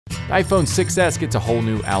The iPhone 6s gets a whole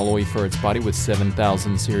new alloy for its body with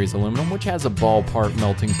 7000 series aluminum, which has a ballpark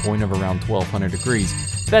melting point of around 1200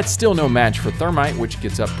 degrees. That's still no match for Thermite, which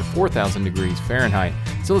gets up to 4000 degrees Fahrenheit.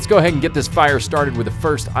 So let's go ahead and get this fire started with the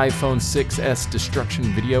first iPhone 6s destruction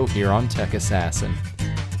video here on Tech Assassin.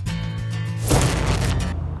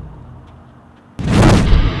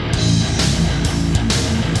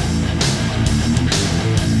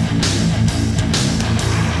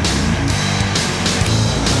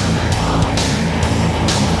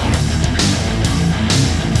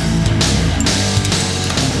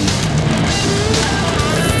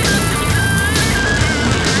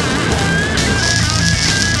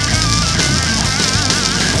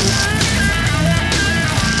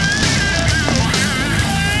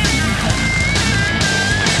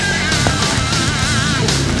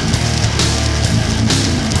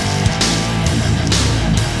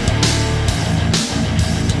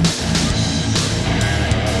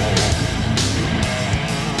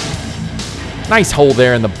 Nice hole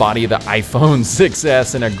there in the body of the iPhone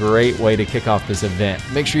 6s and a great way to kick off this event.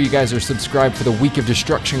 Make sure you guys are subscribed for the week of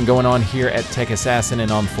destruction going on here at Tech Assassin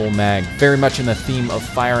and on Full Mag. Very much in the theme of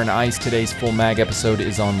fire and ice, today's Full Mag episode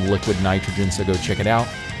is on liquid nitrogen, so go check it out,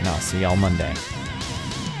 and I'll see y'all Monday.